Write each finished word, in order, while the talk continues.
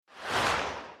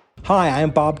Hi, I'm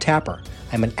Bob Tapper.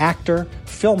 I'm an actor,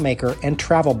 filmmaker, and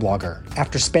travel blogger.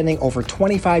 After spending over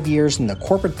 25 years in the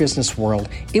corporate business world,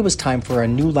 it was time for a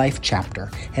new life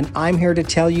chapter. And I'm here to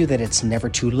tell you that it's never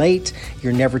too late,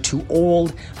 you're never too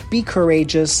old, be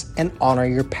courageous, and honor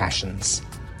your passions.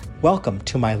 Welcome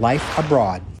to my life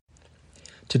abroad.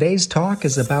 Today's talk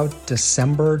is about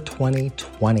December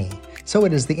 2020. So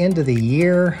it is the end of the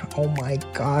year. Oh my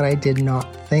God, I did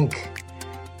not think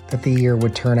that the year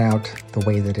would turn out the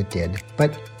way that it did.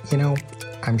 But,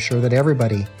 I'm sure that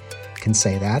everybody can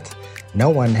say that. No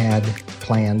one had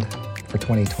planned for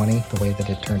 2020 the way that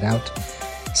it turned out.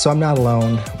 So I'm not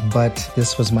alone, but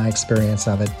this was my experience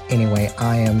of it. Anyway,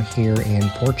 I am here in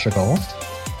Portugal.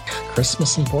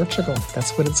 Christmas in Portugal.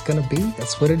 That's what it's going to be.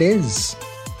 That's what it is.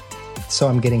 So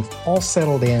I'm getting all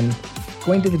settled in,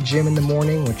 going to the gym in the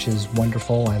morning, which is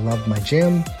wonderful. I love my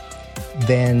gym.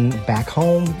 Then back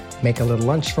home, make a little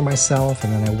lunch for myself,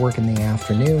 and then I work in the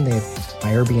afternoon. My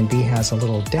Airbnb has a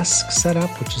little desk set up,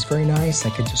 which is very nice. I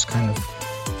could just kind of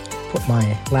put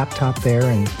my laptop there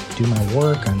and do my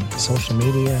work on social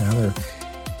media and other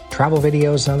travel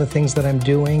videos and other things that I'm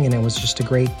doing, and it was just a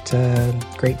great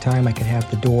time. I could have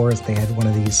the doors. They had one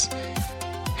of these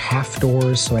half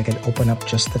doors, so I could open up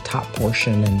just the top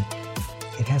portion, and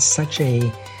it has such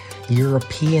a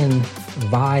European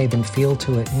vibe and feel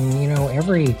to it. And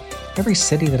every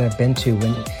city that I've been to,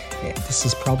 and this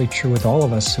is probably true with all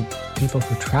of us, people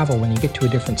who travel, when you get to a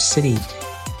different city,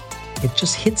 it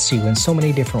just hits you in so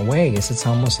many different ways. It's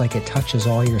almost like it touches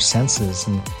all your senses,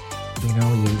 and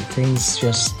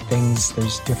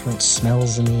there's different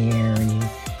smells in the air, and you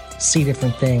see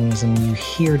different things, and you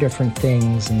hear different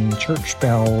things, and church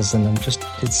bells, and it just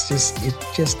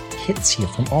hits you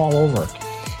from all over.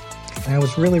 And I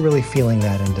was really, really feeling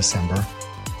that in December.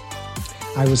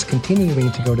 I was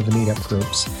continuing to go to the meetup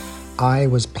groups. I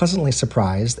was pleasantly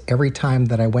surprised. Every time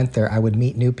that I went there, I would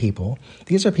meet new people.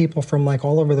 These are people from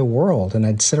all over the world, and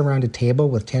I'd sit around a table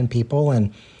with 10 people,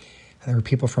 and there were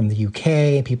people from the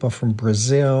UK, people from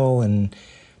Brazil, and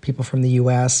people from the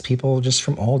US, people just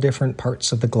from all different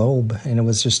parts of the globe. And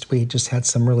we just had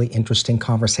some really interesting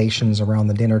conversations around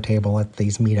the dinner table at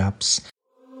these meetups.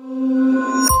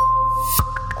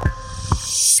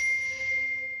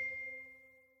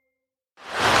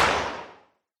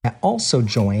 I also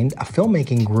joined a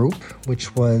filmmaking group,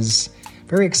 which was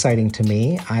very exciting to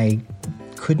me. I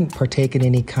couldn't partake in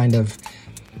any kind of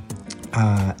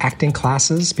acting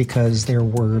classes because there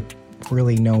were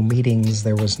really no meetings.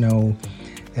 There was no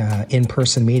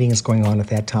in-person meetings going on at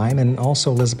that time. And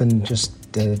also Lisbon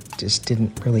just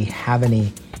didn't really have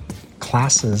any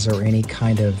classes or any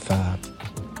kind of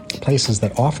places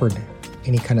that offered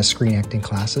any kind of screen acting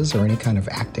classes or any kind of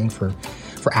acting for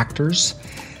actors.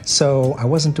 So I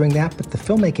wasn't doing that, but the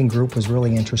filmmaking group was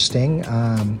really interesting.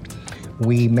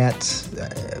 We met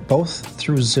both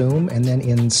through Zoom, and then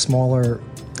in smaller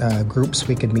groups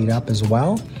we could meet up as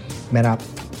well. We met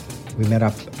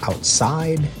up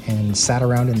outside and sat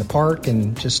around in the park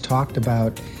and just talked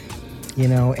about,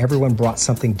 everyone brought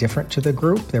something different to the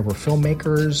group. There were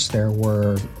filmmakers, there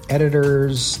were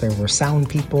editors, there were sound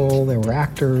people, there were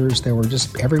actors, there were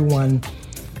just everyone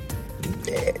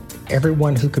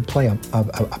who could play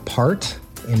a part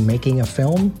in making a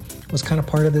film was kind of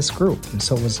part of this group. And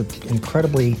so it was an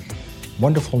incredibly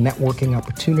wonderful networking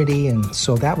opportunity. And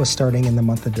so that was starting in the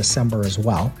month of December as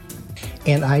well.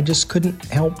 And I just couldn't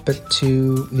help but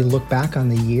to look back on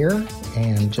the year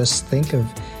and just think of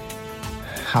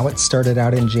how it started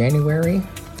out in January.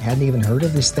 I hadn't even heard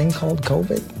of this thing called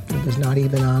COVID. It was not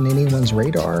even on anyone's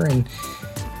radar. And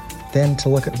then to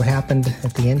look at what happened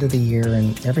at the end of the year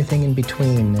and everything in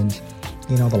between, and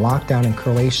the lockdown in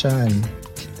Croatia, and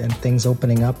then things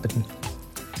opening up, and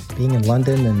being in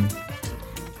London and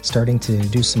starting to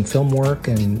do some film work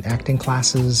and acting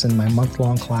classes and my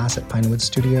month-long class at Pinewood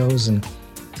Studios, and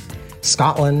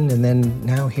Scotland, and then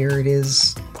now here it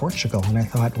is, Portugal. And I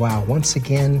thought, wow, once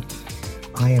again,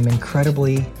 I am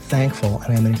incredibly thankful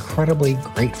and I'm incredibly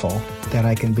grateful that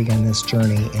I can begin this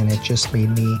journey. And it just made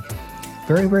me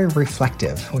very, very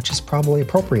reflective, which is probably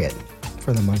appropriate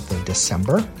for the month of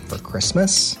December, for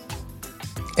Christmas.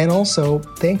 And also,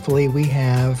 thankfully, we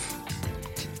have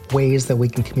ways that we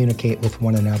can communicate with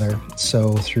one another.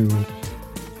 So through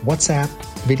WhatsApp,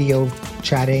 video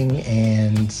chatting,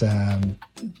 and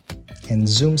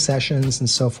Zoom sessions and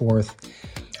so forth,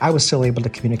 I was still able to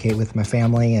communicate with my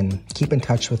family and keep in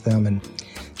touch with them and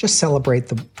just celebrate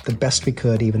the best we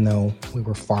could, even though we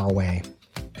were far away.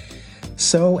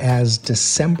 So as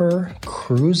December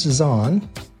cruises on,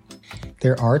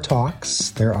 there are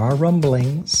talks, there are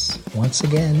rumblings. Once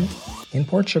again, in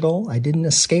Portugal, I didn't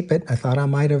escape it. I thought I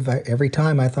might have, every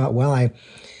time I thought, well, I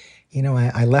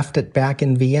I left it back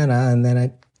in Vienna, and then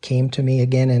it came to me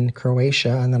again in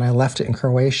Croatia, and then I left it in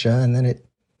Croatia, and then it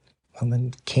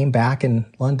came back in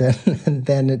London, and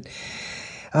then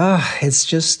it's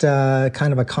just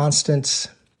kind of a constant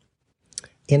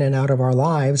in and out of our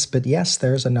lives. But yes,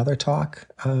 there's another talk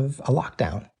of a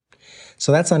lockdown.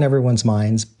 So that's on everyone's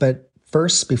minds. But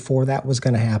first, before that was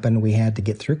going to happen, we had to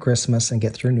get through Christmas and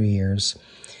get through New Year's,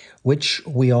 which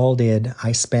we all did.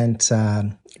 I spent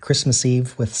Christmas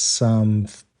Eve with some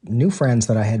new friends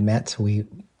that I had met. We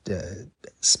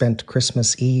spent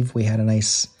Christmas Eve. We had a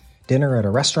nice dinner at a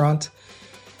restaurant.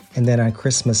 And then on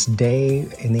Christmas Day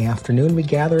in the afternoon, we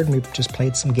gathered and we just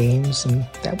played some games. And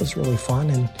that was really fun.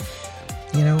 And,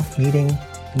 meeting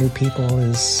new people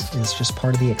is just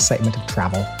part of the excitement of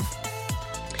travel.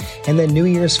 And then New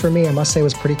Year's for me, I must say,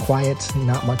 was pretty quiet.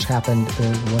 Not much happened.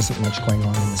 There wasn't much going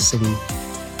on in the city.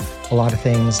 A lot of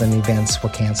things and events were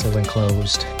canceled and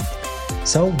closed.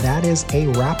 So that is a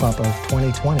wrap-up of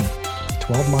 2020.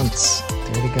 12 months.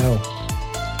 There to go.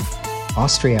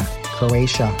 Austria,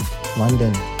 Croatia,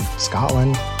 London,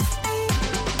 Scotland,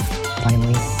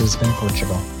 finally Lisbon,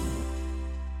 Portugal.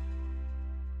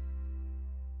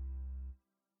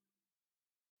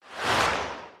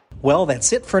 Well,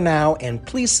 that's it for now, and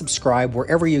please subscribe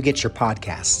wherever you get your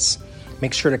podcasts.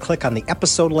 Make sure to click on the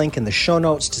episode link in the show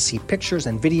notes to see pictures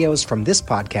and videos from this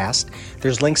podcast.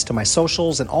 There's links to my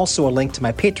socials and also a link to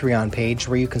my Patreon page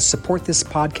where you can support this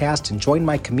podcast and join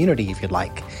my community if you'd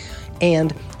like.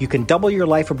 And you can double your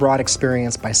life abroad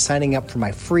experience by signing up for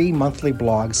my free monthly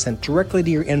blog sent directly to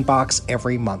your inbox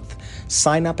every month.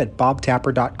 Sign up at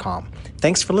bobtapper.com.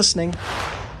 Thanks for listening.